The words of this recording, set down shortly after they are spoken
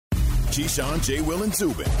Keyshawn, J. Will, and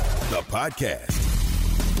Zubin, the podcast.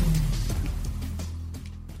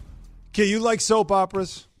 Okay, you like soap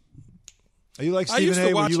operas? Are you like Stephen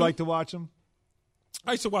A? Would you like to watch them?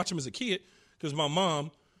 I used to watch them as a kid because my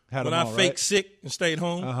mom, Had when them I all, faked right? sick and stayed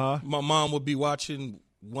home, Uh-huh. my mom would be watching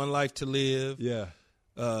One Life to Live, Yeah.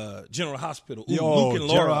 General Hospital, Oh, Luke and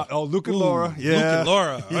Laura. Luke and Laura. Yeah. Luke and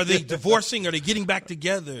Laura. Are they divorcing? Are they getting back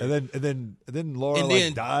together? And then Laura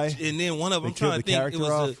die. And then one of them, They I'm trying to killed the think, it character was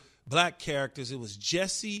off. the black characters. It was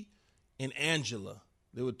Jesse and Angela.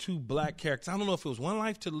 There were two black characters. I don't know if it was One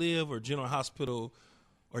Life to Live or General Hospital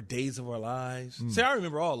or Days of Our Lives. See, I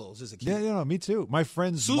remember all those as a kid. Yeah, me too. My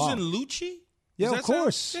friend's Susan mom. Lucci? Yeah, Does of that sound-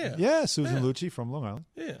 course. Yeah. Susan Lucci from Long Island.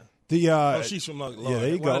 Yeah. The She's from Long Island. yeah, there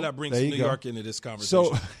you Why go. did I bring There some you New go. York into this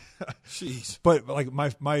conversation? So, Jeez. but like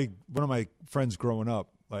one of my friends growing up,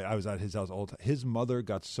 like I was at his house all the time. His mother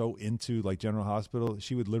got so into like General Hospital,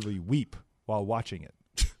 she would literally weep while watching it.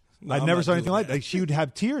 No, I I'm never not saw anything doing like that. that. Like, she would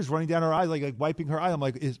have tears running down her eyes, like wiping her eye. I'm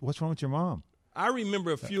like, what's wrong with your mom? I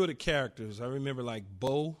remember a few of the characters. I remember like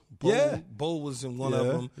Bo. Yeah. Bo was in one of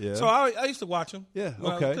Yeah, them. yeah. So I used to watch them. Yeah,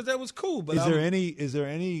 okay. Because that was cool. But Is there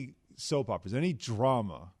any soap operas, any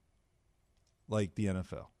drama like the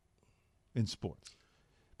NFL in sports?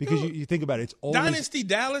 Because you think about it, it's always Dynasty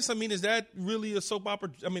Dallas, I mean, is that really a soap opera?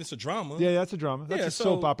 I mean, it's a drama. Yeah, that's a drama. That's Yeah, a so-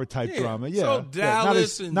 soap opera type yeah. drama. Yeah, So yeah.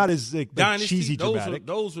 Dallas and not as like Dynasty, cheesy dramatic.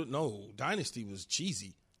 No, Dynasty was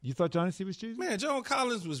cheesy. You thought Dynasty was cheesy? Man, Joan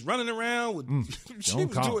Collins was running around with. She Joan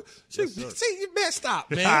was Collins. doing. See, man, stop,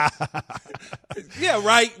 man. Yeah,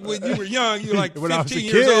 right. When you were young, you were like When I was a 15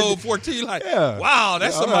 years kid. old, 14. Like, Yeah. wow,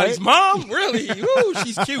 that's Yeah, all somebody's right. mom. Really? Ooh,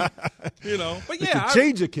 she's cute. You know. But It yeah, could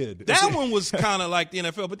change a kid. that one was kind of like the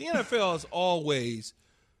NFL. But the NFL has always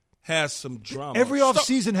has some drama. Every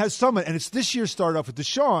offseason has someone, and it's this year started off with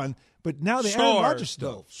Deshaun, but now the Aaron Stars, Rodgers stuff.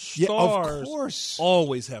 though. Yeah, Stars of course.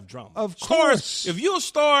 always have drama. Of Stars, course. if you're a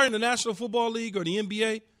star in the National Football League or the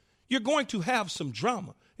NBA, you're going to have some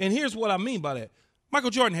drama. And here's what I mean by that. Michael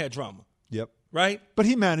Jordan had drama, Yep. right? But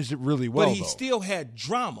he managed it really well, But he though. still had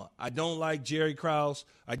drama. I don't like Jerry Krause.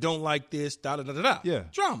 I don't like this, da-da-da-da-da. Yeah.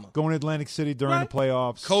 Drama. Going to Atlantic City during Right? the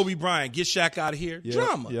playoffs. Kobe Bryant, get Shaq out of here. Yep,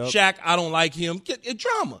 Drama. yep. Shaq, I don't like him. Get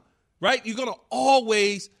drama, right? You're going to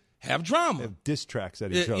always have drama. Have diss tracks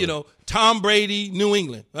at each other. You know, Tom Brady, New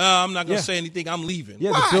England. I'm not going to Yeah. say anything. I'm leaving.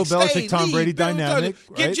 Yeah, the Why? Bill Belichick, Stay, Tom leave. Brady Bill dynamic,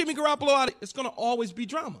 Belichick. Get right? Jimmy Garoppolo out. It's going to always be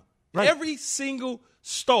drama. Right. Every single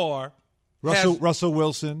star Russell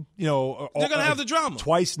Wilson, you know, They're gonna have the drama.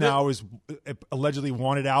 Twice now is allegedly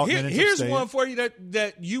wanted out. and then ends up here's staying. one for you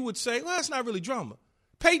that you would say, well, that's not really drama.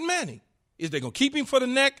 Peyton Manning. Is they going to keep him for the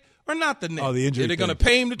neck or not the neck? Oh, the injury Are they going to thing.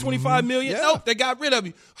 pay him the $25 million? Yeah. Nope, they got rid of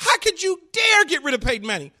him. How could you dare get rid of Peyton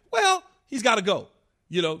Manning? Well, he's got to go.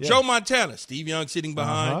 You know, Yeah. Joe Montana, Steve Young sitting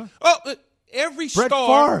behind. Uh-huh. Oh, every Brett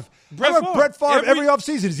star. Favre. How about Brett Favre every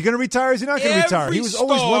offseason? Is he going to retire? Is he not going to retire? every He was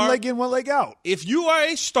always star- one leg in, one leg out. If you are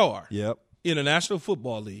a star Yep. in the National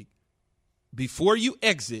Football League, before you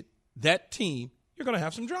exit that team, you're going to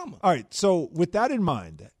have some drama. All right. So with that in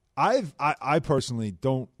mind, I personally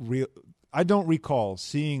don't recall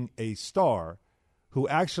seeing a star who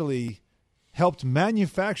actually helped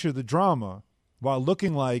manufacture the drama while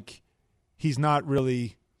looking like he's not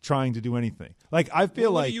really trying to do anything. Like I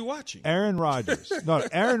feel What like are you watching? Aaron Rodgers. No,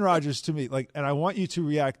 Aaron Rodgers to me, like, and I want you to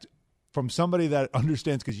react from somebody that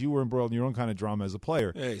understands because you were embroiled in your own kind of drama as a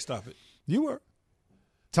player. Hey, stop it. You were.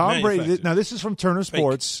 Tom Brady. Manufactured. Now this is from Turner Fake.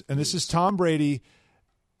 Sports, and this is Tom Brady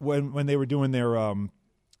when they were doing their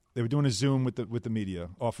they were doing a Zoom with the media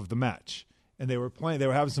off of the match, and they were playing. They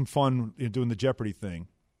were having some fun, you know, doing the Jeopardy thing,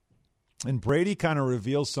 and Brady kind of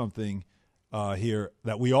reveals something here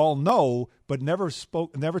that we all know but never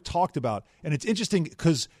talked about, and it's interesting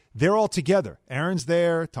because they're all together. Aaron's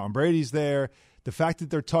there, Tom Brady's there. The fact that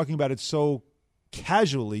they're talking about it so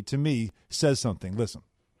casually to me says something. Listen.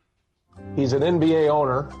 He's an NBA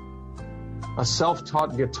owner, a self-taught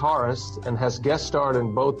guitarist, and has guest starred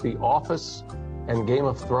in both The Office and Game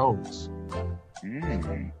of Thrones.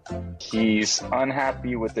 He's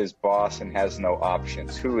unhappy with his boss and has no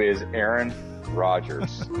options. Who is Aaron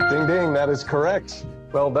Rodgers? Ding, ding, that is correct.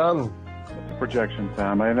 Well done. Projection,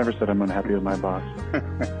 Sam. I never said I'm unhappy with my boss.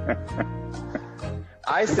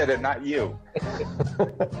 I said it, not you.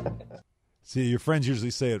 See, your friends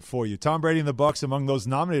usually say it for you. Tom Brady and the Bucs among those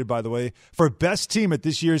nominated, by the way, for Best Team at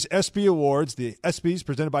this year's ESPY Awards. The ESPYs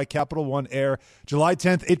presented by Capital One air July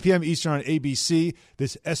 10th, 8 p.m. Eastern on ABC.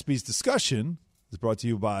 This ESPYs discussion is brought to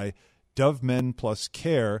you by Dove Men Plus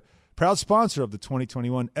Care, proud sponsor of the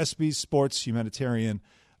 2021 ESPYs Sports Humanitarian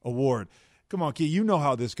Award. Come on, Key, you know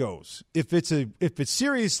how this goes. If it's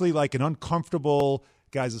seriously like an uncomfortable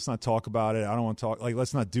guys, let's not talk about it. I don't want to talk. Like,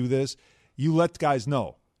 let's not do this. You let guys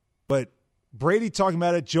know. But Brady talking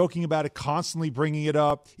about it, joking about it, constantly bringing it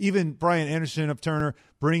up. Even Brian Anderson of Turner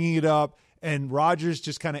bringing it up, and Rodgers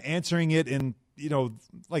just kind of answering it in,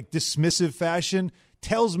 like dismissive fashion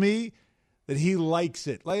tells me that he likes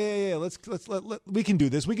it. Like, yeah, let's we can do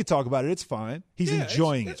this. We can talk about it. It's fine. He's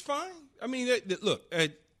enjoying it. It's fine. I mean, look,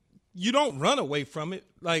 you don't run away from it.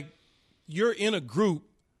 Like, you're in a group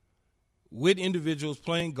with individuals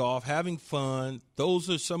playing golf, having fun. Those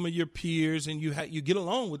are some of your peers, and you get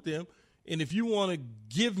along with them. And if you want to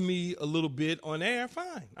give me a little bit on air,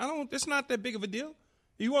 fine. It's not that big of a deal.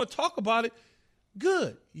 If you want to talk about it,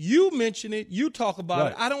 good. You mention it. You talk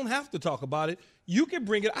about it. I don't have to talk about it. You can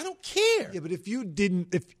bring it. I don't care. Yeah, but if you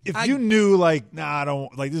didn't, if you knew, like, I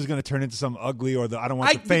don't, like, this is going to turn into something ugly, or I don't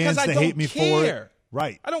want the fans to hate me for it.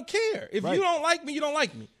 Right. I don't care. If you don't like me, you don't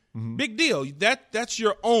like me. Mm-hmm. Big deal. That's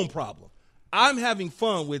your own problem. I'm having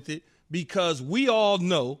fun with it because we all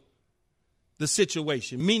know the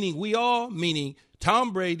situation. Meaning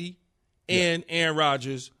Tom Brady and Aaron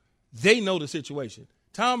Rodgers, they know the situation.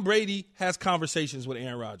 Tom Brady has conversations with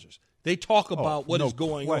Aaron Rodgers. They talk about what is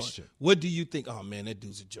going on. What do you think? Oh, man, that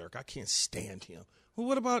dude's a jerk. I can't stand him. Well,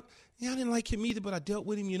 what about, I didn't like him either, but I dealt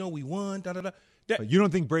with him. We won, da-da-da. You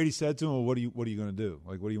don't think Brady said to him, well, what are you going to do?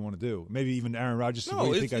 Like, what do you want to do? Maybe even Aaron Rodgers said, what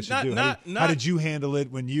do you think I should do? How did you handle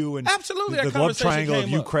it when you and absolutely, the love triangle of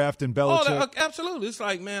you, Kraft, and Belichick? Absolutely. It's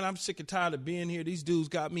like, man, I'm sick and tired of being here. These dudes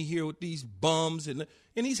got me here with these bums. And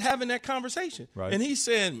he's having that conversation. Right. And he's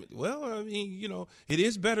saying, well, I mean, it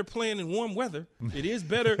is better playing in warm weather. It is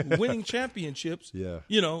better winning championships. Yeah.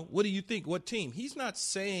 What do you think? What team? He's not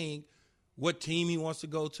saying what team he wants to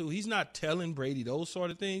go to. He's not telling Brady those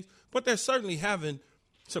sort of things. But they're certainly having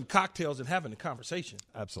some cocktails and having a conversation.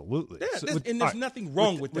 Absolutely. Yeah, and there's nothing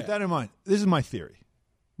wrong with that. With that in mind, this is my theory.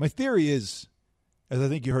 My theory is, as I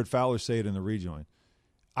think you heard Fowler say it in the rejoin,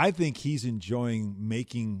 I think he's enjoying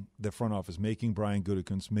making the front office, making Brian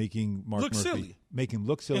Gutekunst, making Mark Murphy, silly. Make him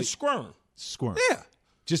look silly. And squirm. Yeah.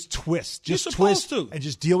 Just twist. You're twist to. And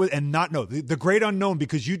just deal with it and not know. The great unknown,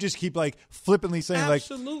 because you just keep like flippantly saying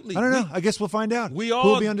absolutely. I don't know. I guess we'll find out. Who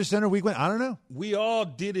will be under center week one? I don't know. We all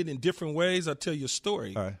did it in different ways. I'll tell you a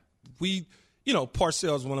story. All right.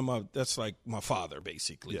 Parcells, that's like my father,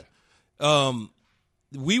 basically. Yeah.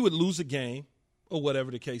 We would lose a game or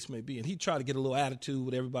whatever the case may be, and he'd try to get a little attitude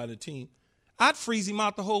with everybody on the team. I'd freeze him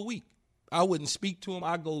out the whole week. I wouldn't speak to him.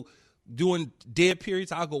 I'd go during dead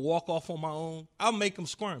periods, I'll go walk off on my own. I'll make him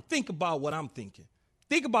squirm. Think about what I'm thinking.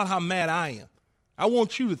 Think about how mad I am. I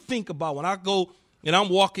want you to think about when I go and I'm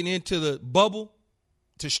walking into the bubble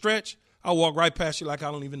to stretch, I'll walk right past you like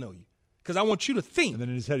I don't even know you. Because I want you to think and then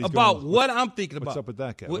in his head about what I'm thinking about. What's up with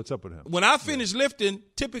that guy? What's up with him? When I finish lifting,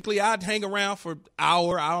 typically I'd hang around for an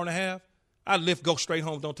hour and a half. I'd lift, go straight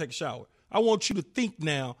home, don't take a shower. I want you to think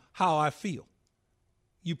now how I feel.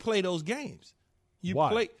 You play those games.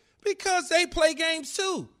 Why? Because they play games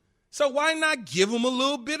too. So why not give them a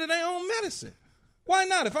little bit of their own medicine? Why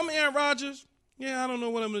not? If I'm Aaron Rodgers, I don't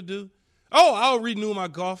know what I'm going to do. Oh, I'll renew my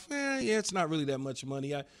golf. It's not really that much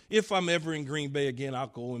money. If I'm ever in Green Bay again, I'll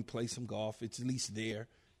go and play some golf. It's at least there.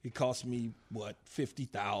 It costs me,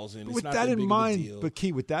 $50,000. It's with not that in big mind, of a deal. But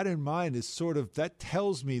Key, with that in mind, is sort of that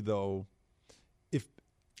tells me though, if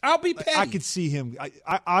I'll be petty. I could see him.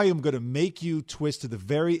 I am going to make you twist to the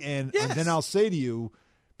very end, and then I'll say to you,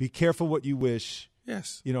 be careful what you wish.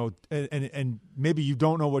 Yes. And maybe you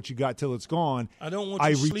don't know what you got till it's gone. I don't want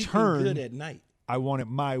you sleeping good at night. I want it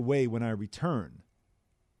my way when I return.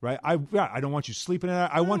 Right? I don't want you sleeping at night.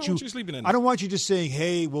 I want you sleeping at night. I don't want you just saying,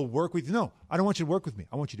 hey, we'll work with you. No, I don't want you to work with me.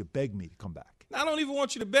 I want you to beg me to come back. I don't even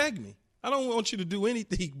want you to beg me. I don't want you to do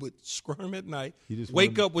anything but squirm at night. You just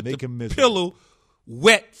wake up with the pillow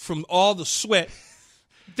wet from all the sweat.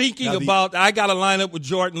 Thinking about I got to line up with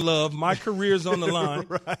Jordan Love. My career's on the line.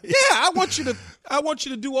 Right. Yeah, I want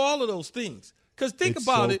you to do all of those things. Because think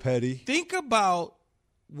about it. Petty. Think about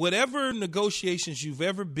whatever negotiations you've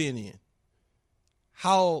ever been in.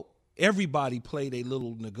 How everybody played a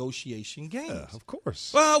little negotiation game. Yeah, of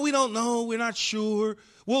course. Well, we don't know. We're not sure.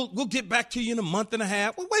 We'll get back to you in a month and a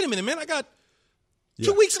half. Well, wait a minute, man. I got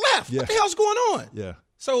 2 weeks left. Yeah. What the hell's going on? Yeah.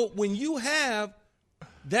 So when you have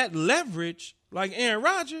that leverage like Aaron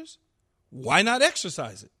Rodgers, why not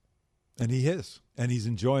exercise it? And he is. And he's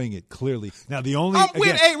enjoying it, clearly. Now, the only – I'm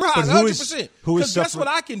with A-Rod, 100%. Because guess what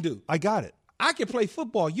I can do? I got it. I can play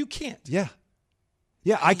football. You can't. Yeah.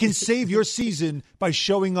 Yeah, I can save your season by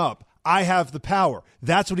showing up. I have the power.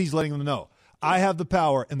 That's what he's letting them know. I have the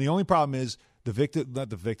power, and the only problem is not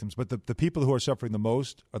the victims, but the people who are suffering the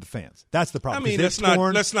most are the fans. That's the problem. I mean, let's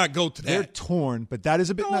not go to that. They're torn, but that is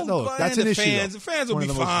a bit. No, that's an issue. The fans will be fine. One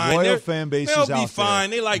of the most loyal fan bases out there. They'll be fine.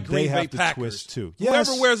 They like Green Bay Packers. Twist too. Yes.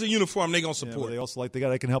 Whoever wears a uniform, they're going to support. They also like the guy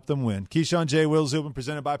that can help them win. Keyshawn J. Will Zubin,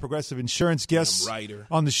 presented by Progressive Insurance. Guests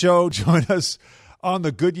on the show. Join us on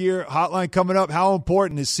the Goodyear Hotline coming up. How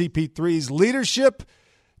important is CP3's leadership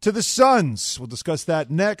to the Suns? We'll discuss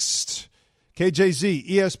that next. KJZ,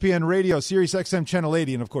 ESPN Radio, Sirius XM Channel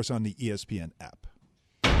 80, and, of course, on the ESPN app.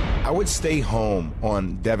 I would stay home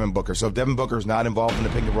on Devin Booker. So if Devin Booker's not involved in the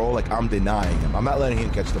pick and roll, I'm denying him. I'm not letting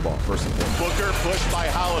him catch the ball, first and foremost. Booker pushed by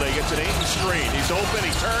Holiday. Gets an Ayton screen. He's open.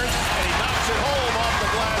 He turns, and he knocks it home off the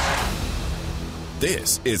glass.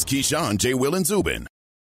 This is Keyshawn, J. Will, and Zubin.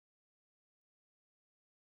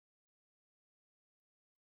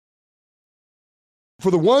 For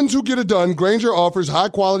the ones who get it done, Grainger offers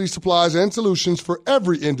high-quality supplies and solutions for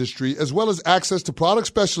every industry, as well as access to product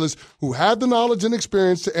specialists who have the knowledge and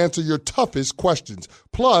experience to answer your toughest questions.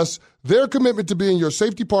 Plus, their commitment to being your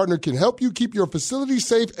safety partner can help you keep your facility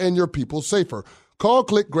safe and your people safer. Call,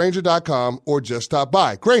 click Grainger.com, or just stop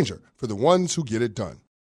by. Grainger, for the ones who get it done.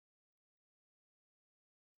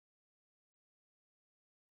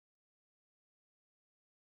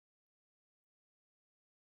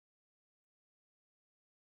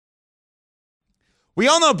 We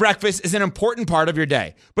all know breakfast is an important part of your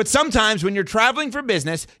day, but sometimes when you're traveling for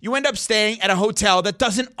business, you end up staying at a hotel that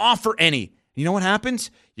doesn't offer any. You know what happens?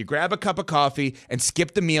 You grab a cup of coffee and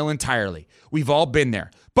skip the meal entirely. We've all been there.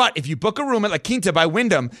 But if you book a room at La Quinta by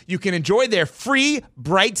Wyndham, you can enjoy their free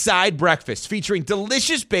Bright Side breakfast featuring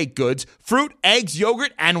delicious baked goods, fruit, eggs,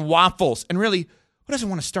 yogurt, and waffles. And really, who doesn't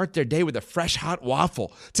want to start their day with a fresh hot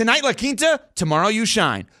waffle? Tonight, La Quinta, tomorrow you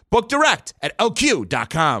shine. Book direct at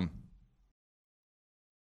lq.com.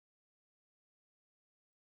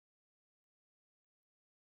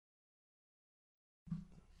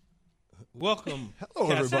 Welcome. Hello,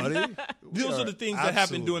 everybody. Those are the things that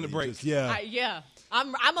happen during the break.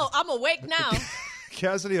 I'm awake now.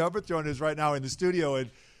 Cassidy Hubbarth joined us right now in the studio, and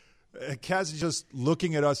Cassidy's just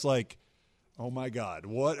looking at us like, oh, my God,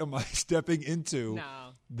 what am I stepping into? No.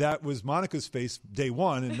 That was Monica's face day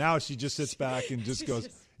one, and now she just sits back and just goes,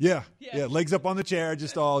 yeah, legs up on the chair,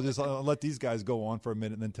 I'll let these guys go on for a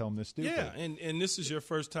minute and then tell them they're stupid. Yeah, and this is your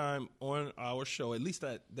first time on our show, at least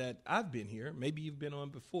that I've been here. Maybe you've been on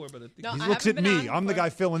before, but I think he looks at me. I'm the guy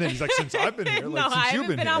filling in. He's like, since I've been here, since you've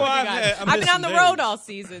been here. I've been on the road all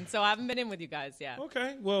season, so I haven't been in with you guys yet.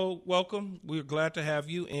 Okay, well, welcome. We're glad to have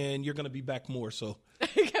you, and you're going to be back more, so.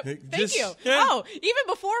 Thank you. Yeah. Oh, even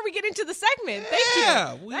before we get into the segment,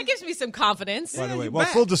 thank you. That gives me some confidence. By the way,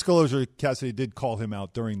 full disclosure, Cassidy did call him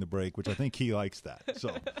out during the break, which I think he likes that.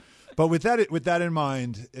 So, but with that in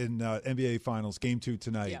mind, in NBA Finals Game 2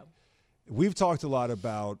 tonight, we've talked a lot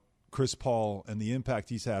about Chris Paul and the impact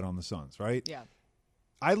he's had on the Suns, right? Yeah.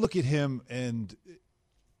 I look at him, and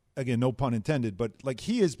again, no pun intended, but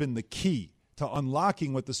he has been the key to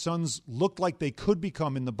unlocking what the Suns looked like they could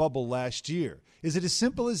become in the bubble last year. Is it as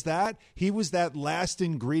simple as that? He was that last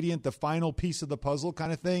ingredient, the final piece of the puzzle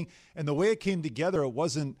kind of thing. And the way it came together, it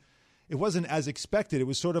wasn't as expected. It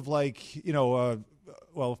was sort of like,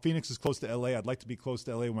 Phoenix is close to L.A. I'd like to be close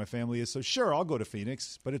to L.A. where my family is. So sure, I'll go to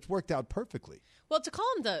Phoenix, but it's worked out perfectly. Well, to call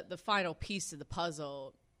him the final piece of the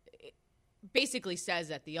puzzle basically says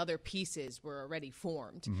that the other pieces were already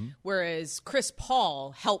formed, whereas Chris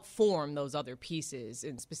Paul helped form those other pieces,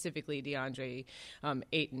 and specifically DeAndre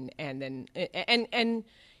Ayton, and then and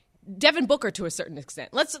Devin Booker to a certain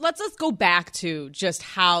extent. Let's go back to just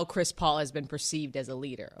how Chris Paul has been perceived as a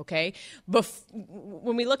leader, okay?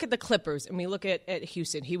 When we look at the Clippers and we look at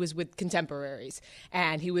Houston, he was with contemporaries,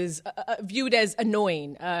 and he was viewed as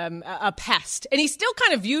annoying, a pest. And he's still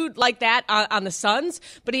kind of viewed like that on the Suns,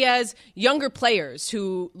 but he has younger players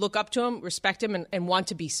who look up to him, respect him, and want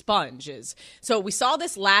to be sponges. So we saw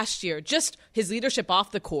this last year, just his leadership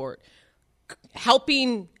off the court,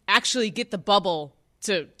 helping actually get the bubble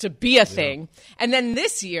to be a thing. And then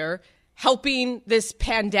this year, helping this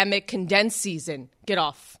pandemic condensed season get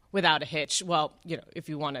off without a hitch. Well, if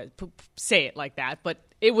you want to say it like that, but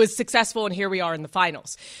it was successful, and here we are in the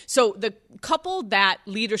finals. So the couple that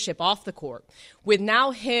leadership off the court with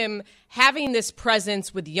now him having this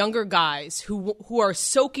presence with younger guys who are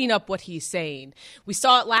soaking up what he's saying. We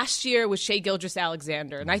saw it last year with Shai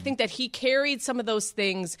Gilgeous-Alexander, and I think that he carried some of those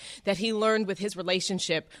things that he learned with his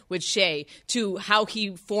relationship with Shai to how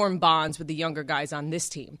he formed bonds with the younger guys on this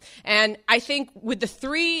team. And I think with the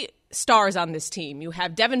three stars on this team, you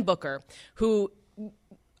have Devin Booker, who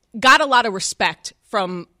got a lot of respect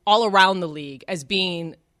from all around the league as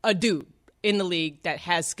being a dude in the league that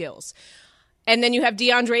has skills. And then you have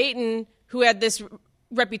DeAndre Ayton, who had this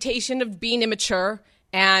reputation of being immature,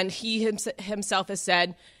 and he himself has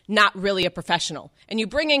said, not really a professional. And you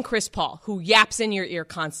bring in Chris Paul, who yaps in your ear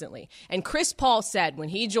constantly. And Chris Paul said when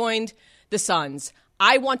he joined the Suns,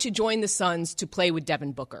 I want to join the Suns to play with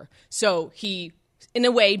Devin Booker. So he, in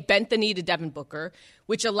a way, bent the knee to Devin Booker,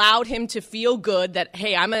 which allowed him to feel good that,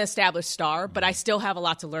 hey, I'm an established star, but I still have a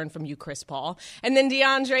lot to learn from you, Chris Paul. And then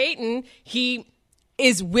DeAndre Ayton, he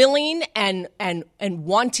is willing and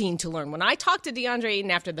wanting to learn. When I talked to DeAndre Ayton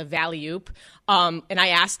after the Valley-oop, and I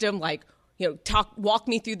asked him, like, walk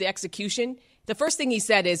me through the execution, the first thing he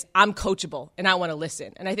said is, I'm coachable and I want to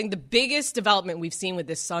listen. And I think the biggest development we've seen with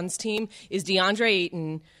this Suns team is DeAndre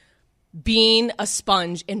Ayton being a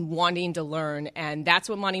sponge and wanting to learn. And that's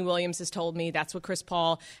what Monty Williams has told me. That's what Chris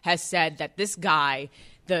Paul has said, that this guy,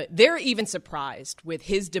 they're even surprised with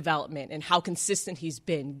his development and how consistent he's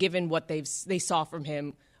been, given what they saw from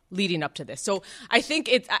him leading up to this. So I think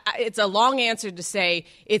it's a long answer to say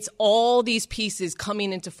it's all these pieces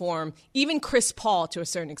coming into form. Even Chris Paul, to a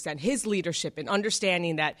certain extent, his leadership and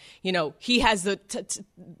understanding that, he has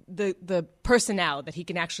the personnel that he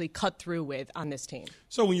can actually cut through with on this team.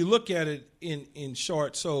 So when you look at it in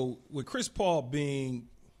short, so with Chris Paul being,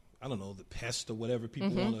 I don't know, the pest or whatever people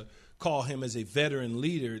want to call him as a veteran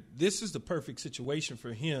leader, this is the perfect situation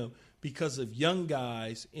for him because of young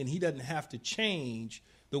guys, and he doesn't have to change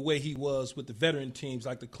the way he was with the veteran teams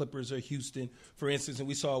like the Clippers or Houston, for instance, and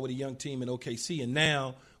we saw with a young team in OKC, and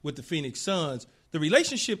now with the Phoenix Suns. The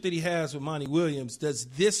relationship that he has with Monty Williams, does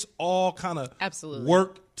this all kind of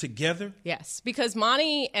work together? Yes, because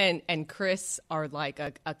Monty and Chris are like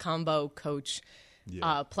a combo coach,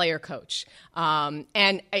 player coach.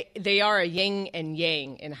 And they are a yin and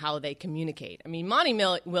yang in how they communicate. I mean, Monty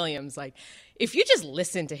Williams, like, if you just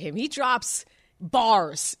listen to him, he drops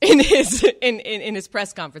bars in his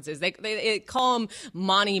press conferences. They call them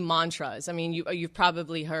Monty mantras. I mean, you've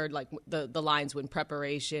probably heard like the lines when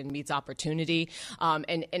preparation meets opportunity.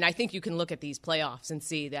 And I think you can look at these playoffs and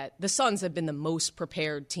see that the Suns have been the most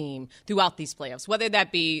prepared team throughout these playoffs. Whether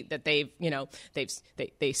that be that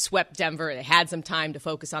they swept Denver, they had some time to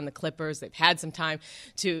focus on the Clippers, they've had some time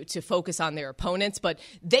to focus on their opponents, but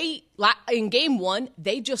in game one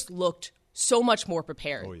they just looked so much more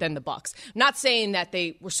prepared than the Bucks. Not saying that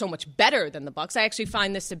they were so much better than the Bucks. I actually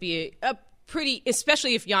find this to be a pretty,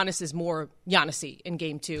 especially if Giannis is more Giannis-y in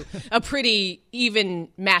game two, a pretty even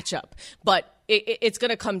matchup. But it's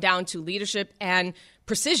going to come down to leadership and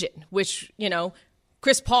precision, which,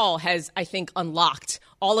 Chris Paul has, I think, unlocked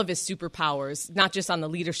all of his superpowers, not just on the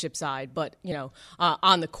leadership side, but,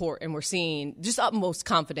 on the court. And we're seeing just utmost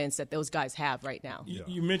confidence that those guys have right now.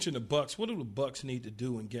 You mentioned the Bucks. What do the Bucks need to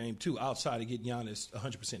do in game two outside of getting Giannis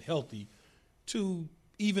 100% healthy to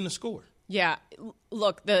even the score? Yeah,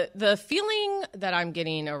 look, the feeling that I'm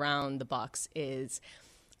getting around the Bucks is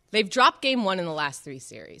they've dropped game one in the last three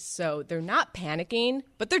series. So they're not panicking,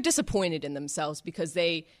 but they're disappointed in themselves because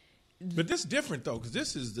But this is different, though, because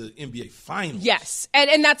this is the NBA Finals. Yes,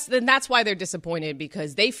 and that's why they're disappointed,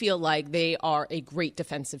 because they feel like they are a great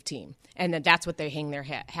defensive team, and that's what they hang their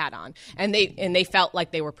hat on. And they felt like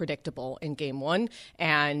they were predictable in game one.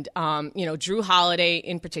 And Drew Holiday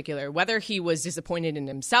in particular, whether he was disappointed in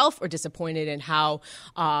himself or disappointed in how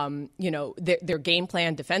their game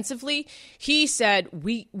plan defensively, he said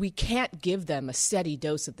we can't give them a steady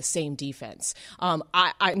dose of the same defense.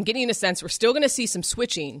 I'm getting a sense we're still going to see some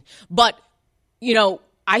switching. But,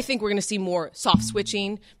 I think we're going to see more soft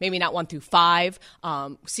switching, maybe not 1 through 5.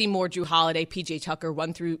 See more Drew Holiday, PJ Tucker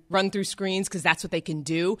run through screens because that's what they can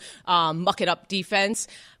do. Muck it up defense,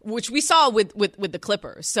 which we saw with the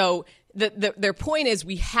Clippers. So their point is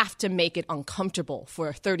we have to make it uncomfortable for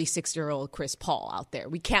a 36-year-old Chris Paul out there.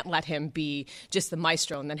 We can't let him be just the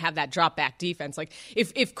maestro and then have that drop back defense. Like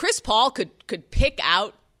if Chris Paul could pick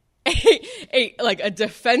out a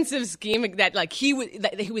defensive scheme that he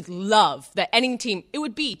would love, that any team, it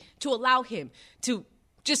would be to allow him to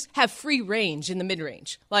just have free range in the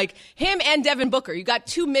mid-range. Like him and Devin Booker, you got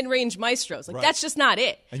two mid-range maestros. Like That's just not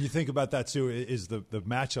it. And you think about that too, is the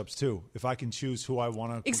matchups too. If I can choose who I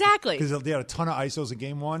want to. Exactly. Because they had a ton of ISOs in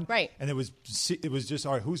game one. Right. And it was just,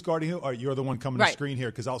 all right, who's guarding who? All right, you're the one coming to screen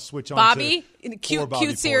here because I'll switch on Bobby, to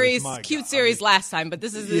cute series last time, but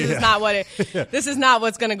this is not what this is not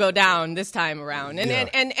what's going to go down this time around.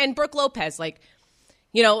 And Brooke Lopez,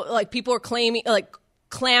 people are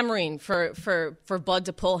clamoring for Bud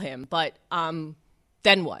to pull him, but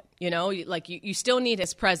then what? You still need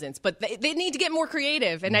his presence, but they need to get more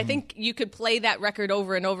creative, and I think you could play that record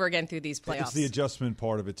over and over again through these playoffs. It's the adjustment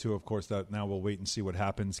part of it too, of course. That now we'll wait and see what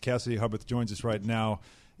happens. Cassidy Hubbarth joins us right now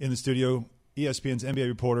in the studio. ESPN's NBA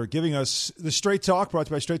reporter, giving us the Straight Talk, brought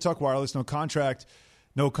to you by Straight Talk Wireless. No contract,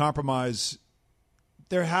 no compromise.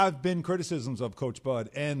 There have been criticisms of Coach Bud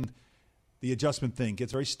and the adjustment thing.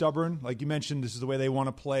 Gets very stubborn. Like you mentioned, this is the way they want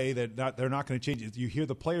to play. They're not going to change it. You hear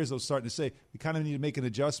the players, though, starting to say, we kind of need to make an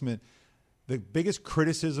adjustment. The biggest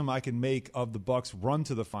criticism I can make of the Bucks' run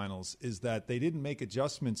to the finals is that they didn't make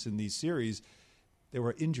adjustments in these series. There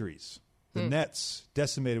were injuries. The Nets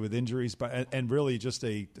decimated with injuries, and really just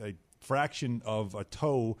a fraction of a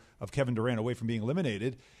toe of Kevin Durant away from being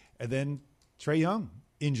eliminated. And then Trae Young,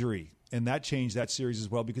 injury. And that changed that series as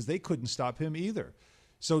well because they couldn't stop him either.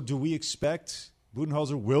 So do we expect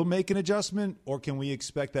Budenholzer will make an adjustment, or can we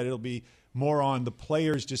expect that it'll be more on the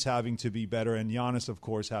players just having to be better and Giannis, of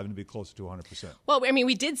course, having to be closer to 100%? Well, I mean,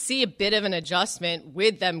 we did see a bit of an adjustment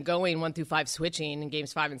with them going 1 through 5 switching in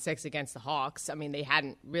games 5 and 6 against the Hawks. I mean, they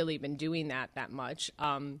hadn't really been doing that much.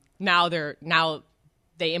 Now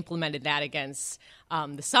they implemented that against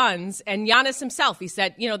the Suns. And Giannis himself, he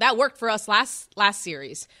said, that worked for us last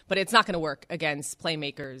series, but it's not going to work against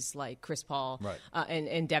playmakers like Chris Paul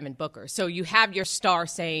and Devin Booker. So you have your star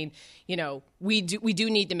saying, we do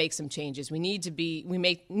need to make some changes. We need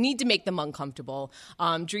to make them uncomfortable.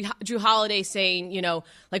 Drew Holiday saying,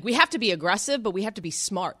 we have to be aggressive, but we have to be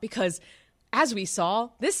smart because as we saw,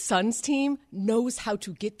 this Suns team knows how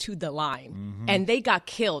to get to the line, and they got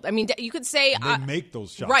killed. I mean, you could say they make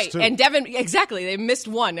those shots, right? Too. And Devin, exactly, they missed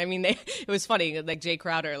one. I mean, it was funny. Like Jay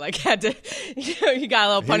Crowder, had to, he got a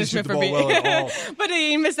little punishment for being, but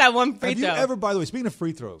he missed that one free throw. Have you ever, by the way, speaking of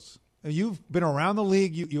free throws, you've been around the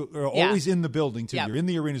league. You are always in the building too. You're in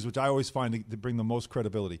the arenas, which I always find to bring the most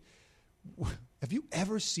credibility. Have you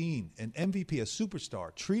ever seen an MVP, a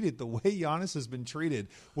superstar, treated the way Giannis has been treated?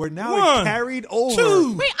 Where now it carried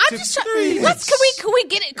over. Wait, I'm just trying. Can we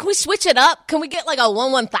get it? Can we switch it up? Can we get like a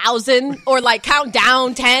 1,000 or count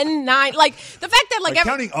down 10, 9? Like the fact that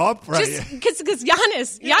counting up, right? Just because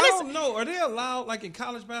Giannis. I don't know. Are they allowed in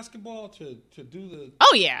college basketball to do the?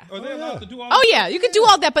 Oh yeah. Are they allowed to do all? Oh yeah, you can do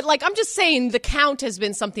all that, but I'm just saying the count has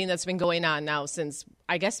been something that's been going on now since.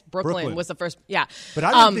 I guess Brooklyn was the first. Yeah. But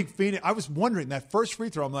I didn't think Phoenix. I was wondering that first free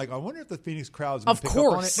throw. I'm like, I wonder if the Phoenix crowd's going to pick up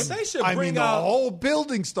on it. But they should bring out the whole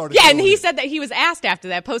building started. Yeah, and he said that he was asked after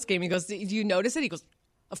that post game. He goes, "Do you notice it?" He goes,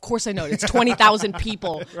 "Of course I noticed. 20,000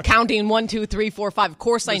 people counting 1, 2, 3, 4, 5. Of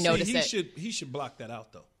course I noticed it." He should block that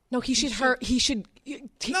out though. No, he should shoot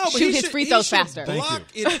his free throws faster. Block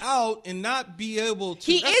it out and not be able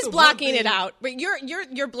to. He is blocking it out, but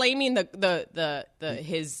you're blaming the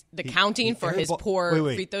counting for his poor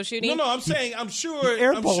free throw shooting. No, I'm saying I'm sure. He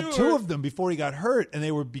airballed 2 of them before he got hurt, and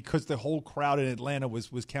they were because the whole crowd in Atlanta was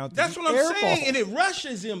counting. That's what I'm saying, and it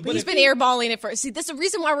rushes him. But he's been airballing it for. See, this is the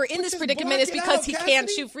reason why we're in this predicament is because he can't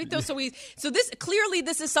shoot free throws. So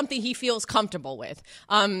this is something he feels comfortable with.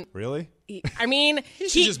 Really? I mean, he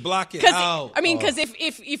should just block it out. I mean, because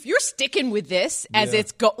if you're sticking with this as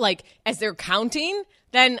as they're counting,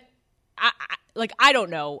 then I don't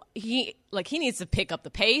know. He needs to pick up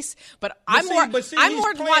the pace. But he's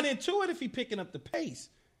playing into it if he's picking up the pace.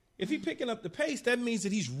 If he's picking up the pace, that means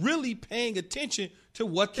that he's really paying attention to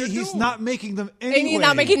what they're doing. He's not making them anyway. And he's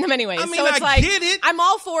not making them anyway. I mean, so it's get it. I'm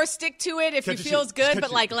all for stick to it if he feels good,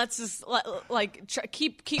 but let's just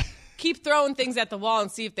keep throwing things at the wall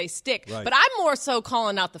and see if they stick. Right. But I'm more so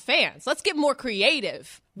calling out the fans. Let's get more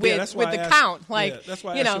creative with the count. That's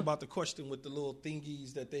why I asked you about the question with the little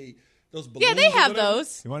thingies that those balloons. Yeah, they have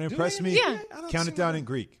those. You want to impress me? Yeah. Count it down in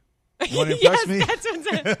Greek. You want to impress me?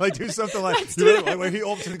 That's what do something like where he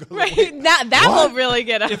opens and goes. Right. That will really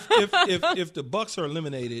get up. If the Bucks are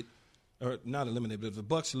eliminated, or not eliminated, but if the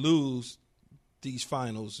Bucks lose these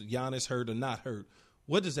finals, Giannis hurt or not hurt,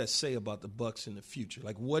 what does that say about the Bucks in the future?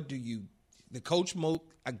 What do you? The coach Mo,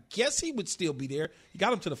 I guess he would still be there. He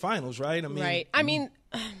got him to the finals, right? Right. I mean,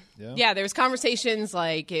 yeah. There's conversations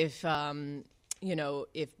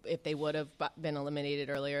if they would have been eliminated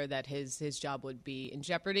earlier, that his job would be in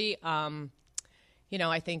jeopardy.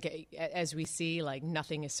 I think as we see,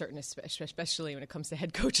 nothing is certain, especially when it comes to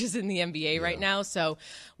head coaches in the NBA right now. So,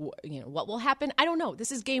 what will happen? I don't know.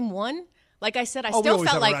 This is game 1. Like I said, I still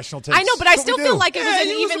felt like I know, but I still feel like it was an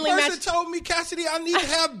evenly matched. Told me, Cassidy, I need to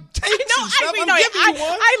have takes.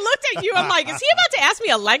 I looked at you. I'm like, is he about to ask me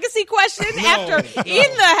a legacy question?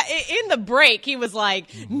 In the break, he was like,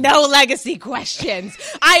 "No legacy questions.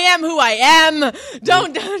 I am who I am."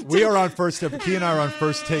 Don't. We are on first step. Key and I are on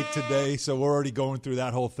first take today, so we're already going through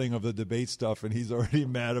that whole thing of the debate stuff, and he's already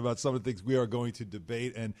mad about some of the things we are going to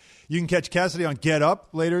debate. And you can catch Cassidy on Get Up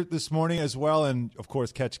later this morning as well, and of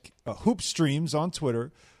course catch Hoop Streams on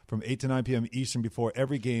Twitter from 8 to 9 p.m. Eastern before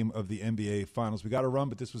every game of the NBA Finals. We got to run,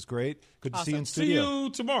 but this was great. Good to see you in studio. See you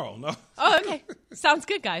tomorrow. No. Oh, okay. Sounds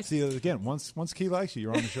good, guys. See you again. Once Key likes you,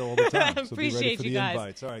 you're on the show all the time. So Appreciate be ready for you the guys.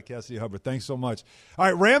 invites. All right, Cassidy Hubbarth, thanks so much. All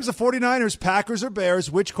right, Rams or 49ers, Packers or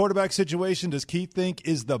Bears, which quarterback situation does Key think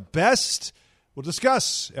is the best? We'll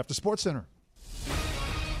discuss after SportsCenter.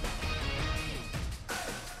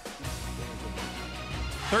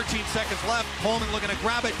 Seconds left. Coleman looking to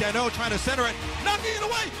grab it. Dano trying to center it. Knocking it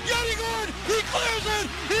away. Yanni Gord. He clears it.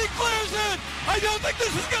 He clears it. I don't think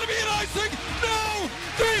this is going to be an icing. No.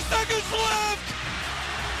 3 seconds left.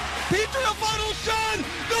 Petrie, a final shot.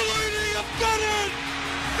 The Lightning have done it.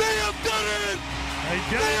 They have done it.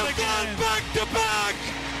 They have gone back to back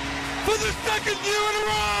for the second year in a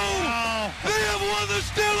row. Oh. They have won the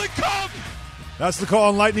Stanley Cup. That's the call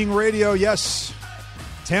on Lightning Radio. Yes.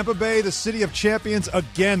 Tampa Bay, the city of champions.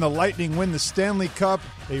 Again, the Lightning win the Stanley Cup.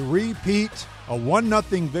 They repeat a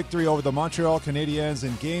 1-0 victory over the Montreal Canadiens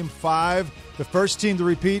in Game 5. The first team to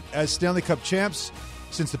repeat as Stanley Cup champs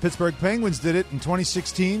since the Pittsburgh Penguins did it in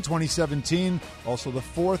 2016, 2017. Also the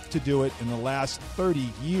fourth to do it in the last 30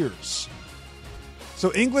 years.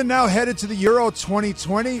 So England now headed to the Euro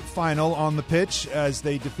 2020 final on the pitch as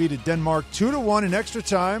they defeated Denmark 2-1 in extra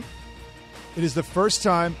time. It is the first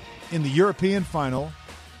time in the European final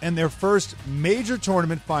and their first major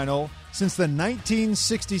tournament final since the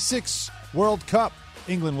 1966 World Cup.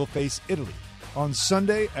 England will face Italy on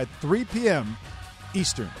Sunday at 3 p.m.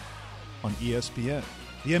 Eastern on ESPN.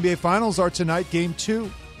 The NBA Finals are tonight, Game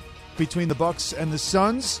 2 between the Bucks and the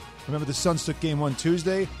Suns. Remember, the Suns took Game 1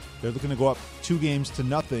 Tuesday. They're looking to go up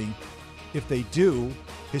 2-0. If they do,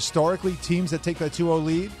 historically, teams that take that 2-0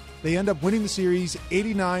 lead, they end up winning the series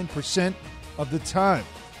 89% of the time.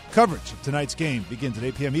 Coverage of tonight's game begins at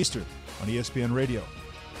 8 p.m. Eastern on ESPN Radio.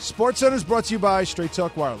 SportsCenter is brought to you by Straight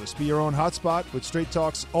Talk Wireless. Be your own hotspot with Straight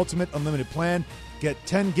Talk's Ultimate Unlimited Plan. Get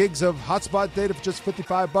 10 gigs of hotspot data for just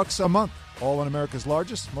 $55 a month. All on America's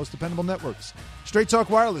largest, most dependable networks. Straight Talk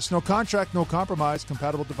Wireless. No contract, no compromise.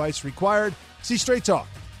 Compatible device required. See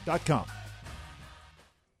straighttalk.com.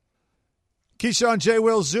 Keyshawn, J.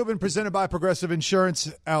 Will, Zubin, presented by Progressive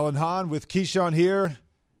Insurance. Alan Hahn with Keyshawn here.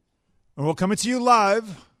 And we're coming to you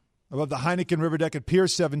live above the Heineken River Deck at Pier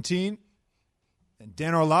 17. And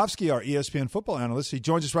Dan Orlovsky, our ESPN football analyst, he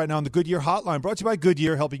joins us right now on the Goodyear Hotline, brought to you by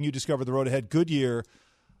Goodyear, helping you discover the road ahead. Goodyear,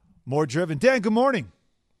 more driven. Dan, good morning.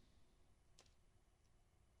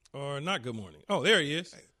 Or not good morning. Oh, there he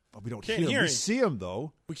is. Oh, we don't hear him. We see him,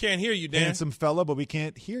 though. We can't hear you, Dan. Handsome fella, but we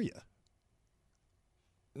can't hear you.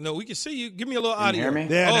 No, we can see you. Give me a little audio. Can you hear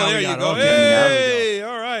me? Yeah, there you go. Okay. Hey,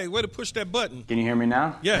 all right. Way to push that button. Can you hear me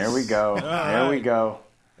now? Yes. There we go. There we go.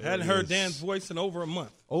 Hadn't heard Dan's voice in over a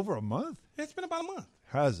month. Over a month? Yeah, it's been about a month.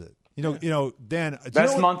 Has it? You know, Dan.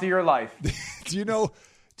 Best month of your life. Do you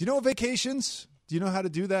know vacations? Do you know how to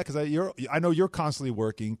do that? Because I know you're constantly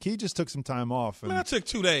working. Key just took some time off. And, I took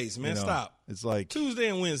 2 days, man. Stop. It's like Tuesday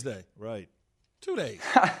and Wednesday. Right. 2 days.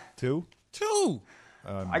 2? 2.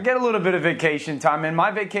 I get a little bit of vacation time, and my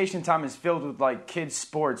vacation time is filled with like kids'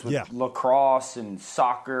 sports, with lacrosse and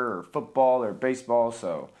soccer or football or baseball.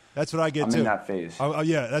 So that's what I get I'm too. in that phase.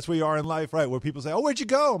 Yeah, that's where you are in life, right? Where people say, "Oh, where'd you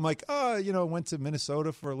go?" I'm like, went to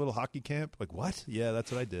Minnesota for a little hockey camp." Like, what? Yeah,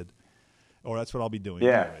 that's what I did, or that's what I'll be doing.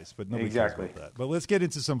 Yeah, anyways. But nobody cares about that. But let's get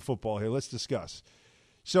into some football here. Let's discuss.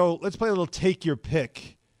 So let's play a little take your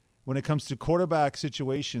pick when it comes to quarterback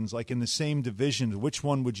situations, like in the same division. Which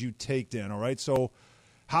one would you take, Dan? All right, so.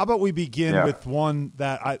 How about we begin with one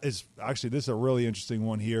that is actually, this is a really interesting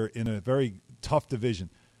one here in a very tough division.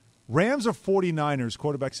 Rams or 49ers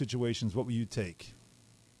quarterback situations, what will you take?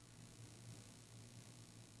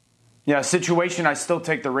 Yeah, situation, I still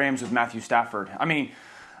take the Rams with Matthew Stafford. I mean,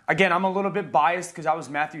 again, I'm a little bit biased because I was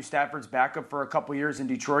Matthew Stafford's backup for a couple years in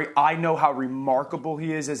Detroit. I know how remarkable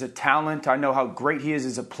he is as a talent. I know how great he is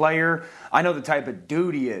as a player. I know the type of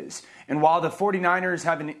dude he is. And while the 49ers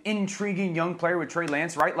have an intriguing young player with Trey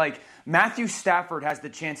Lance, right? Like, Matthew Stafford has the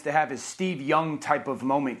chance to have his Steve Young type of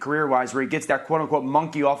moment career-wise where he gets that quote-unquote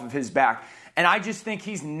monkey off of his back. And I just think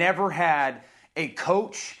he's never had a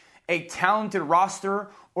coach, a talented roster,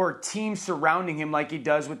 or a team surrounding him like he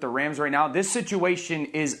does with the Rams right now. This situation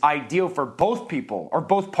is ideal for both people, or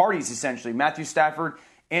both parties essentially, Matthew Stafford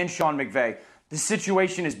and Sean McVay. The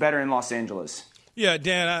situation is better in Los Angeles. Yeah,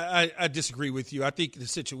 Dan, I disagree with you. I think the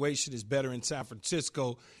situation is better in San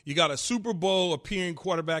Francisco. You got a Super Bowl appearing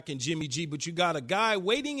quarterback in Jimmy G, but you got a guy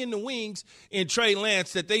waiting in the wings in Trey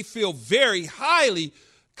Lance that they feel very highly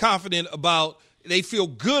confident about. They feel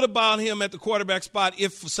good about him at the quarterback spot.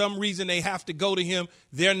 If for some reason they have to go to him,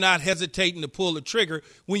 they're not hesitating to pull the trigger.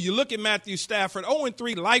 When you look at Matthew Stafford,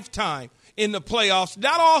 0-3 lifetime in the playoffs.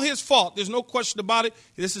 Not all his fault. There's no question about it.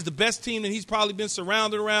 This is the best team that he's probably been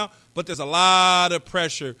surrounded around, but there's a lot of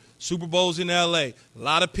pressure. Super Bowls in L.A. A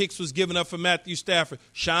lot of picks was given up for Matthew Stafford,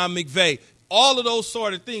 Sean McVay, all of those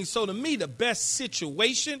sort of things. So to me, the best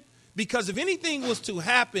situation, because if anything was to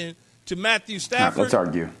happen to Matthew Stafford, let's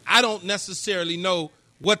argue. I don't necessarily know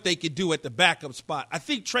what they could do at the backup spot. I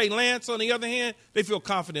think Trey Lance, on the other hand, they feel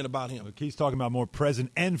confident about him. Look, he's talking about more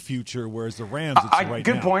present and future, whereas the Rams, it's right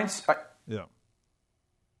now. Good points. Yeah.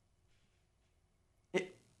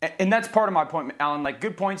 And that's part of my point, Alan. Like,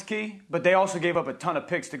 good points, Key, but they also gave up a ton of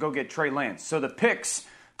picks to go get Trey Lance. So the picks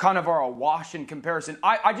kind of are a wash in comparison.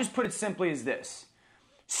 I just put it simply as this.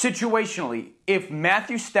 Situationally, if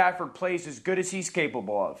Matthew Stafford plays as good as he's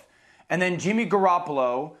capable of, and then Jimmy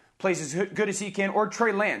Garoppolo plays as good as he can, or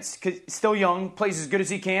Trey Lance, still young, plays as good as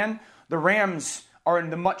he can, the Rams are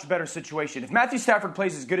in the much better situation. If Matthew Stafford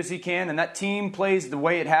plays as good as he can, and that team plays the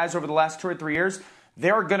way it has over the last 2 or 3 years,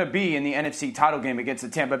 they're going to be in the NFC title game against the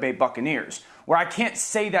Tampa Bay Buccaneers, where I can't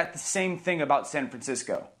say that the same thing about San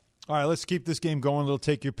Francisco. All right, let's keep this game going. We'll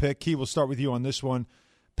take your pick. Key, we'll start with you on this one.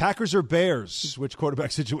 Packers or Bears? Which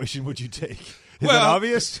quarterback situation would you take? Is that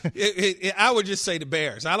obvious? I would just say the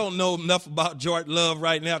Bears. I don't know enough about Jordan Love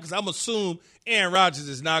right now because I'm assuming Aaron Rodgers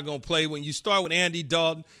is not going to play. When you start with Andy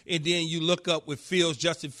Dalton and then you look up with Fields,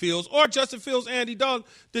 Justin Fields, or Justin Fields, Andy Dalton,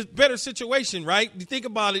 there's better situation, right? You think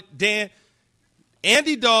about it, Dan.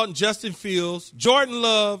 Andy Dalton, Justin Fields, Jordan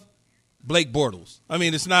Love, Blake Bortles. I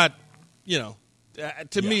mean, it's not,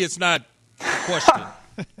 to me, it's not a question.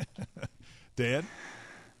 Dan?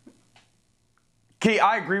 Key,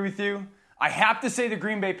 I agree with you. I have to say the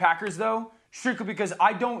Green Bay Packers, though, strictly because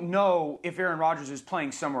I don't know if Aaron Rodgers is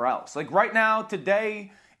playing somewhere else. Like right now,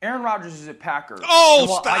 today, Aaron Rodgers is a Packer.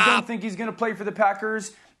 Stop! I don't think he's going to play for the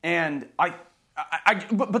Packers, and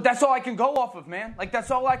but that's all I can go off of, man. Like, that's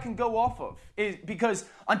all I can go off of. Is because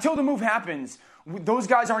until the move happens, those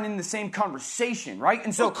guys aren't in the same conversation, right?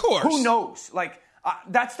 And so, of course, who knows? Like,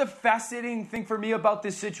 that's the fascinating thing for me about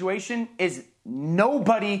this situation is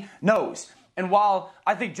nobody knows. And while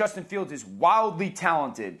I think Justin Fields is wildly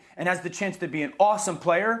talented and has the chance to be an awesome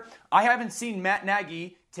player, I haven't seen Matt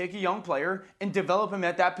Nagy take a young player and develop him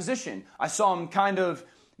at that position. I saw him kind of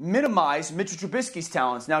minimize Mitchell Trubisky's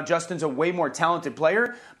talents. Now, Justin's a way more talented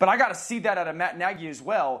player, but I got to see that out of Matt Nagy as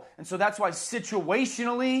well. And so that's why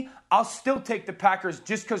situationally, I'll still take the Packers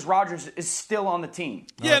just because Rodgers is still on the team.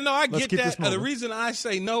 Yeah, no, I get that. The reason I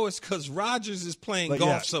say no is because Rodgers is playing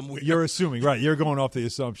golf somewhere. You're assuming, right. You're going off the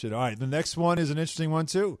assumption. All right, the next one is an interesting one,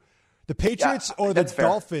 too. The Patriots or the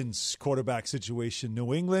Dolphins quarterback situation,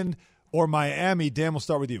 New England or Miami? Dan, we'll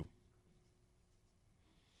start with you.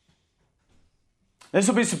 This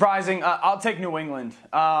will be surprising. I'll take New England.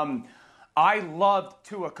 I loved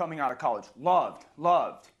Tua coming out of college.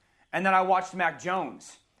 Loved. And then I watched Mac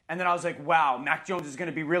Jones. And then I was like, wow, Mac Jones is going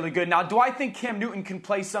to be really good. Now, do I think Cam Newton can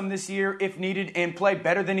play some this year if needed and play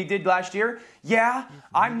better than he did last year? Yeah.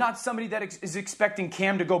 I'm not somebody that is expecting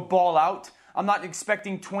Cam to go ball out. I'm not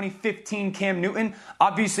expecting 2015 Cam Newton.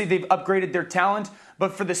 Obviously, they've upgraded their talent.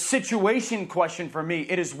 But for the situation question for me,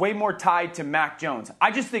 it is way more tied to Mac Jones.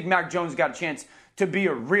 I just think Mac Jones got a chance to be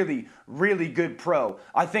a really, really good pro.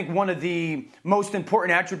 I think one of the most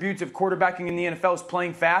important attributes of quarterbacking in the NFL is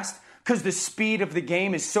playing fast because the speed of the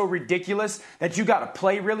game is so ridiculous that you got to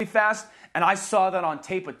play really fast. And I saw that on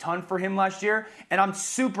tape a ton for him last year. And I'm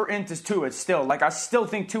super into Tua still. Like, I still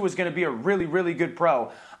think Tua is going to be a really, really good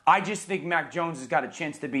pro. I just think Mac Jones has got a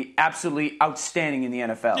chance to be absolutely outstanding in the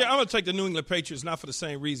NFL. Yeah, I'm going to take the New England Patriots, not for the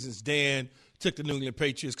same reasons Dan took the New England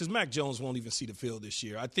Patriots, because Mac Jones won't even see the field this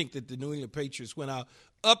year. I think that the New England Patriots went out,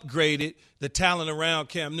 upgraded the talent around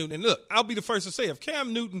Cam Newton. And look, I'll be the first to say, if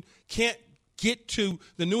Cam Newton can't get to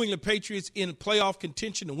the New England Patriots in playoff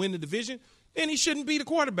contention to win the division, then he shouldn't be the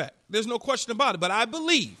quarterback. There's no question about it. But I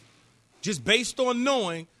believe, just based on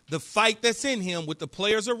knowing the fight that's in him with the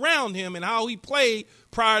players around him and how he played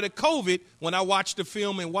prior to COVID, when I watched the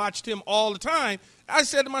film and watched him all the time, I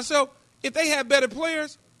said to myself, if they had better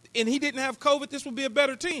players and he didn't have COVID, this would be a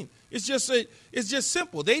better team. It's just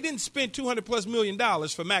simple. They didn't spend $200+ million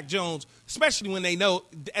for Mac Jones, especially when they know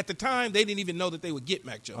at the time they didn't even know that they would get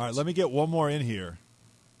Mac Jones. All right, let me get one more in here.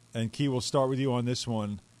 And Key, we'll start with you on this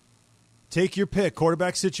one. Take your pick.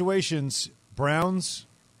 Quarterback situations, Browns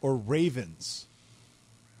or Ravens?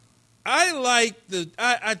 I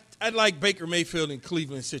like Baker Mayfield in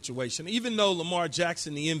Cleveland situation. Even though Lamar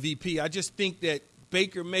Jackson, the MVP, I just think that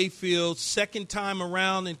Baker Mayfield, second time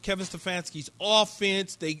around in Kevin Stefanski's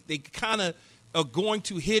offense, they kind of are going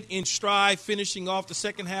to hit in stride, finishing off the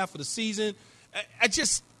second half of the season.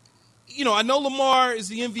 I know Lamar is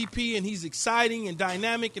the MVP and he's exciting and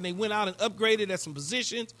dynamic, and they went out and upgraded at some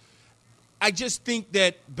positions. I just think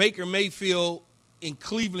that Baker Mayfield in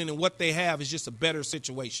Cleveland and what they have is just a better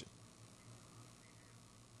situation.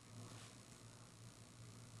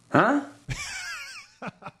 Huh?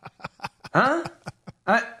 Huh?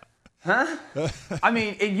 Huh? I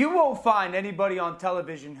mean, and you won't find anybody on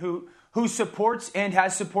television who supports and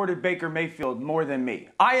has supported Baker Mayfield more than me.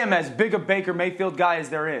 I am as big a Baker Mayfield guy as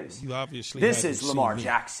there is. You obviously This is Lamar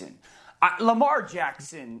Jackson. Lamar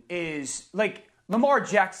Jackson is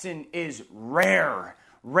rare.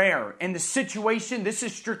 And the situation, this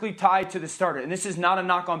is strictly tied to the starter. And this is not a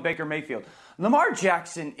knock on Baker Mayfield. Lamar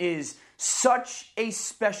Jackson is such a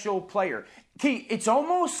special player. It's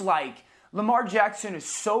almost like Lamar Jackson is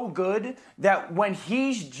so good that when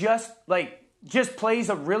he's just plays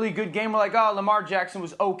a really good game, we're like, oh, Lamar Jackson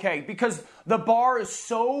was okay. Because the bar is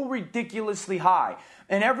so ridiculously high.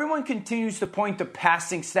 And everyone continues to point to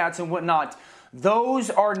passing stats and whatnot. Those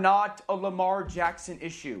are not a Lamar Jackson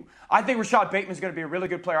issue. I think Rashad Bateman's going to be a really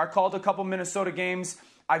good player. I called a couple Minnesota games.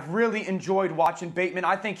 I've really enjoyed watching Bateman.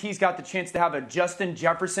 I think he's got the chance to have a Justin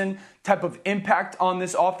Jefferson type of impact on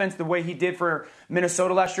this offense the way he did for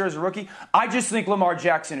Minnesota last year as a rookie. I just think Lamar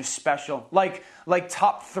Jackson is special. Like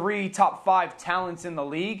top 3, top 5 talents in the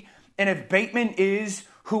league. And if Bateman is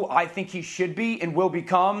who I think he should be and will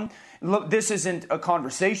become, look, this isn't a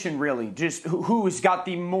conversation really. Just who has got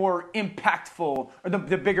the more impactful or the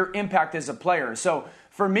bigger impact as a player. So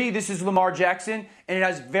for me, this is Lamar Jackson, and it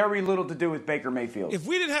has very little to do with Baker Mayfield. If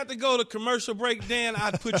we didn't have to go to commercial break, Dan,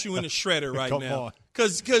 I'd put you in the shredder right Come now. on.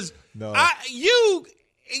 Because No.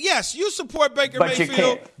 you support Baker But you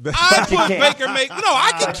Mayfield. can't. I you put can't. Baker Mayfield. No,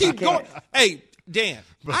 I can But you keep going. can't. Hey, Dan,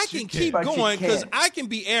 But I you can can't. keep But you going because can't. I can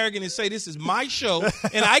be arrogant and say this is my show,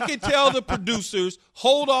 and I can tell the producers,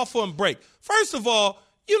 hold off on break. First of all,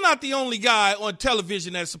 you're not the only guy on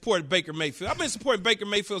television that supported Baker Mayfield. I've been supporting Baker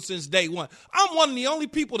Mayfield since day one. I'm one of the only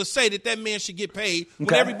people to say that man should get paid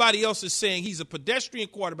when everybody else is saying he's a pedestrian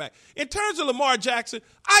quarterback. In terms of Lamar Jackson,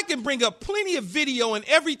 I can bring up plenty of video and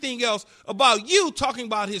everything else about you talking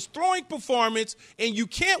about his throwing performance, and you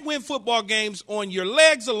can't win football games on your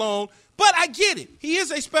legs alone. But I get it. He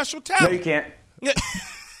is a special talent. No, you can't.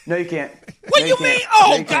 No, you can't. What No, you can't. mean? Oh,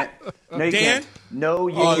 no, you God. Can't. No, you Dan? can't. No,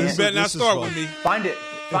 you Oh, can't. you better not This is start fun. with me. Find it.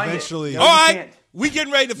 Find Eventually. it. All No, you right. can't. We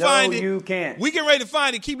getting ready to find it. No, you can't. We getting ready to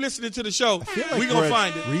find it. Keep listening to the show. Like We're going to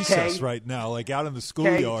find it. Recess K. right now, like out in the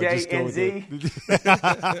schoolyard. Just go with KJNZ.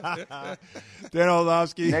 it. Dan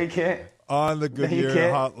Orlovsky No, you can't. on the Goodyear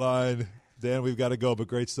can't. hotline. Dan, we've got to go, but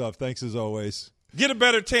great stuff. Thanks as always. Get a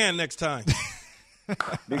better tan next time.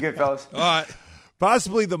 Be good, fellas. All right.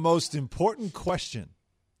 Possibly the most important question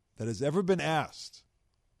that has ever been asked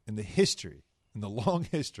in the long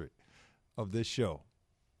history of this show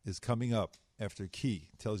is coming up after Key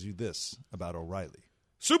tells you this about O'Reilly.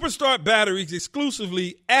 Superstart batteries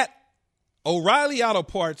exclusively at O'Reilly Auto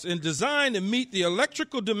Parts and designed to meet the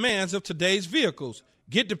electrical demands of today's vehicles.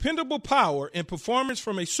 Get dependable power and performance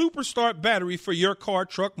from a Superstart battery for your car,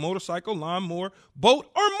 truck, motorcycle, lawnmower, boat,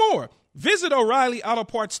 or more. Visit O'Reilly Auto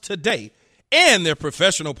Parts today, and their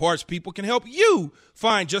professional parts people can help you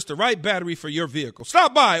find just the right battery for your vehicle.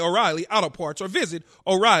 Stop by O'Reilly Auto Parts or visit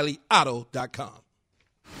O'ReillyAuto.com.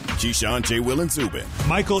 Keyshawn, J. Will, and Zubin.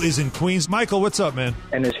 Michael is in Queens. Michael, what's up, man?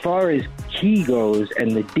 And as far as Key goes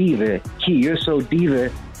and the diva, Key, you're so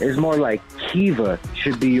diva, it's more like Kiva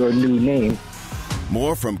should be your new name.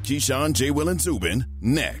 More from Keyshawn, J. Will, and Zubin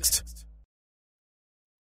next.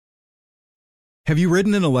 Have you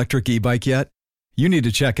ridden an electric e-bike yet? You need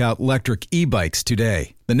to check out Electric E-Bikes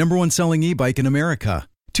today, the #1 selling e-bike in America.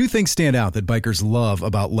 Two things stand out that bikers love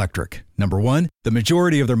about Electric. Number one, the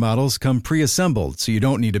majority of their models come pre-assembled, so you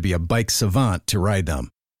don't need to be a bike savant to ride them.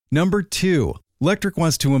 Number two, Electric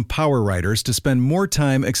wants to empower riders to spend more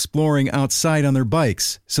time exploring outside on their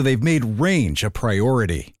bikes, so they've made range a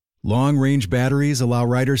priority. Long-range batteries allow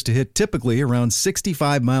riders to hit typically around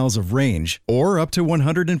 65 miles of range, or up to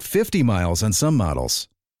 150 miles on some models.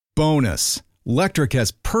 Bonus, Electric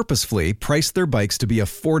has purposefully priced their bikes to be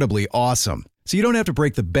affordably awesome, so you don't have to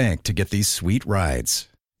break the bank to get these sweet rides.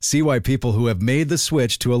 See why people who have made the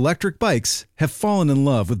switch to electric bikes have fallen in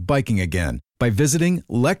love with biking again by visiting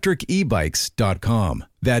electricebikes.com.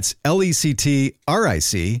 That's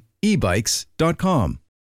LECTRIC ebikes.com.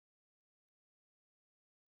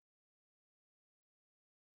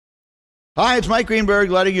 Hi, it's Mike Greenberg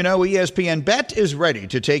letting you know ESPN Bet is ready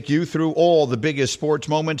to take you through all the biggest sports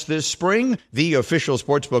moments this spring. The official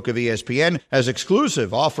sportsbook of ESPN has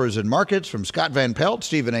exclusive offers and markets from Scott Van Pelt,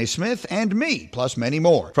 Stephen A. Smith, and me, plus many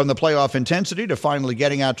more. From the playoff intensity to finally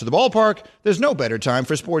getting out to the ballpark, there's no better time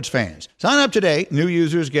for sports fans. Sign up today. New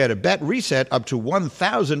users get a bet reset up to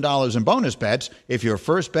 $1,000 in bonus bets if your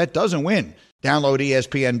first bet doesn't win. Download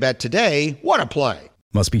ESPN Bet today. What a play.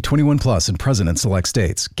 Must be 21 plus and present in select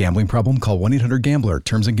states. Gambling problem? Call 1-800-GAMBLER.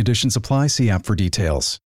 Terms and conditions apply. See app for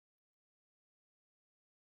details.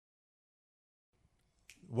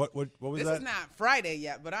 What was this that? This is not Friday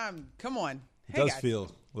yet, but come on. It does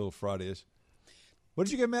feel a little Friday-ish. What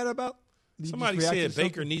did you get mad about? Somebody said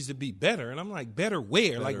Baker needs to be better, and I'm like, better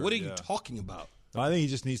where? Like, what are you talking about? I think he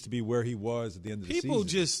just needs to be where he was at the end of the season. People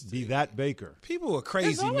just be that Baker. People are crazy,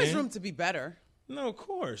 There's always man. room to be better. No, of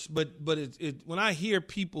course, but when I hear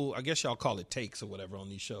people, I guess y'all call it takes or whatever on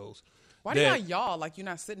these shows. Why do y'all like you're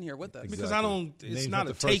not sitting here with us? Because I don't. It's not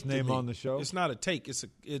a take. First name on the show. It's not a take.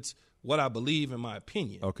 It's what I believe in my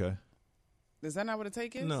opinion. Okay. Is that not what a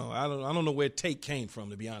take is? No, I don't know where take came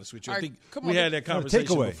from. To be honest with you, I think come we had that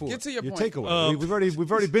conversation before. Get to your point. Takeaway.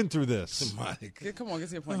 We've already been through this. Come on, get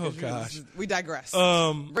to your point. Oh gosh, we digress.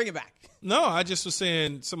 Bring it back. No, I just was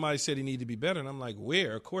saying somebody said he needed to be better, and I'm like,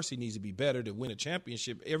 where? Of course he needs to be better to win a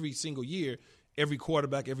championship every single year. Every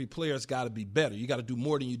quarterback, every player's got to be better. You got to do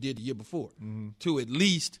more than you did the year before to at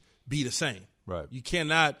least be the same. Right. You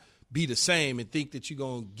cannot be the same and think that you're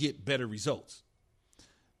going to get better results.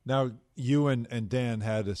 Now, you and Dan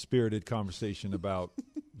had a spirited conversation about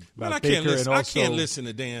man, I Baker can't listen. and also, I can't listen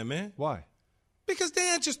to Dan, man. Why? Because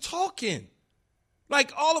Dan's just talking.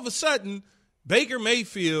 Like all of a sudden, Baker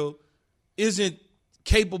Mayfield isn't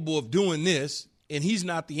capable of doing this, and he's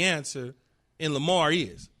not the answer, and Lamar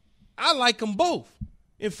is. I like them both.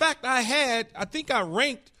 In fact, I think I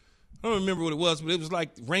ranked, I don't remember what it was, but it was like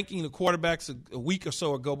ranking the quarterbacks a week or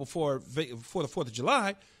so ago before the 4th of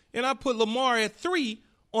July, and I put Lamar at 3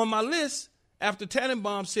 on my list. After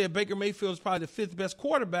Tannenbaum said Baker Mayfield is probably the 5th best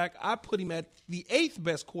quarterback, I put him at the 8th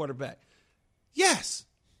best quarterback. Yes,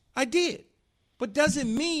 I did. But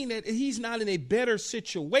doesn't mean that he's not in a better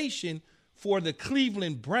situation for the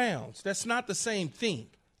Cleveland Browns. That's not the same thing.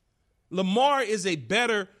 Lamar is a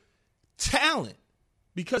better talent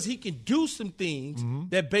because he can do some things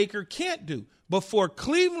that Baker can't do. But for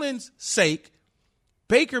Cleveland's sake,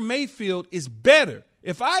 Baker Mayfield is better.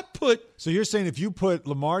 So you're saying if you put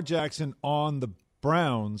Lamar Jackson on the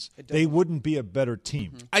Browns, they wouldn't be a better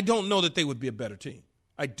team? I don't know that they would be a better team.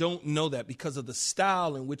 I don't know that because of the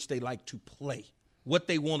style in which they like to play, what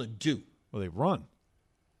they want to do. Well, they run.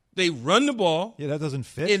 They run the ball. Yeah, that doesn't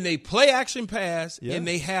fit. And they play action pass, and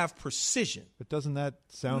they have precision. But doesn't that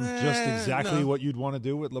sound just exactly what you'd want to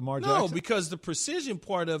do with Lamar Jackson? No, because the precision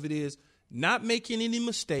part of it is not making any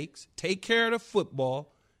mistakes, take care of the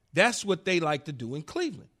football. That's what they like to do in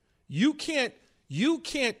Cleveland. You can't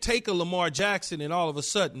take a Lamar Jackson and all of a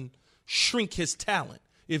sudden shrink his talent.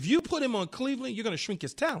 If you put him on Cleveland, you're going to shrink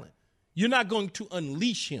his talent. You're not going to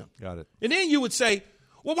unleash him. Got it. And then you would say,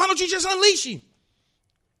 well, why don't you just unleash him?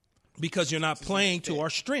 Because you're not playing to our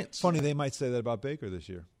strengths. Funny, they might say that about Baker this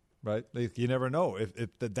year, right? You never know if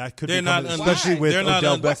that could be coming, especially with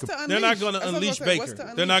Odell Beckham. They're not going to unleash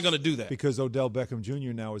Baker. They're not going to do that. Because Odell Beckham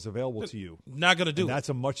Jr. now is available to you. Not going to do it. That's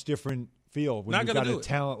a much different feel when you've got a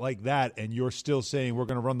talent like that and you're still saying we're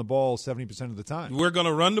going to run the ball 70% of the time. We're going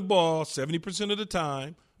to run the ball 70% of the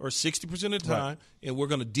time or 60% of the time, and we're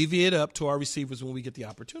going to divvy it up to our receivers when we get the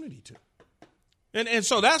opportunity to. And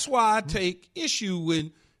so that's why I take issue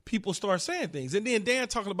when people start saying things. And then Dan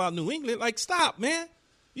talking about New England, like, stop, man.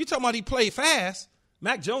 You talking about he played fast.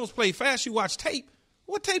 Mac Jones played fast. You watch tape.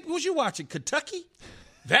 What tape was you watching? Kentucky?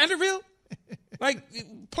 Vanderbilt? Like,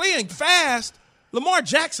 playing fast, Lamar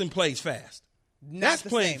Jackson plays fast. That's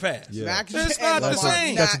playing fast. Yeah. It's not the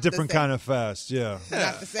same. That's a different kind of fast, yeah.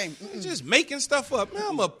 Not the same. Just making stuff up. Man,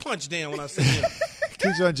 I'm going to punch Dan when I say that.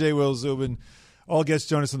 Keyshawn J. Will Zubin. All guests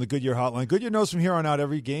join us on the Goodyear Hotline. Goodyear knows from here on out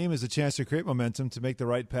every game is a chance to create momentum, to make the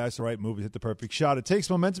right pass, the right move, and hit the perfect shot. It takes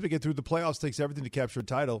momentum to get through the playoffs. Takes everything to capture a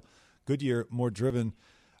title. Goodyear, more driven.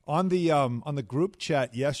 On the group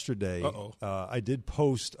chat yesterday, I did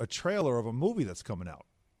post a trailer of a movie that's coming out,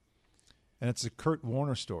 and it's a Kurt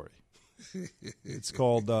Warner story. It's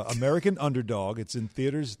called American Underdog. It's in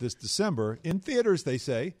theaters this December. In theaters, they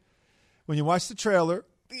say. When you watch the trailer,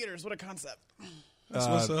 theaters, what a concept.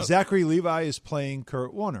 Zachary Levi is playing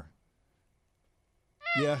Kurt Warner.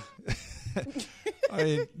 Yeah.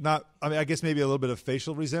 I guess maybe a little bit of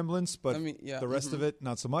facial resemblance, but the rest of it,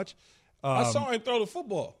 not so much. I saw him throw the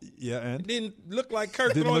football. Yeah, and it didn't look like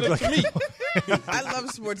Kirk throwing it to me. I love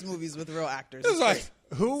sports movies with real actors. It's like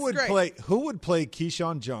who would play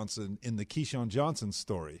Keyshawn Johnson in the Keyshawn Johnson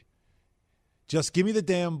story? Just give me the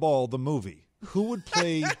damn ball. The movie. Who would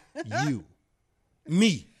play you?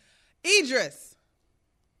 Me. Idris.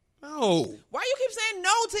 No. Why you keep saying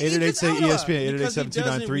no to 888 Idris say Elba? ESPN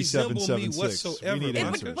 888-729-3776. We need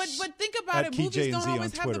answers. But think about it. Movies don't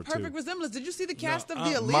always have the perfect resemblance. Did you see the cast of the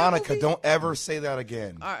Aaliyah Monica, movie? don't ever say that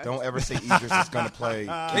again. Right. Don't ever say Idris is going to play.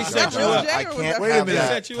 They set you up. I can't Wait a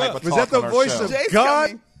minute. Was that the voice of Jay's God?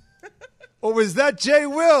 coming. Or was that Jay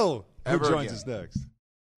Will? Who Ever joins again. us next?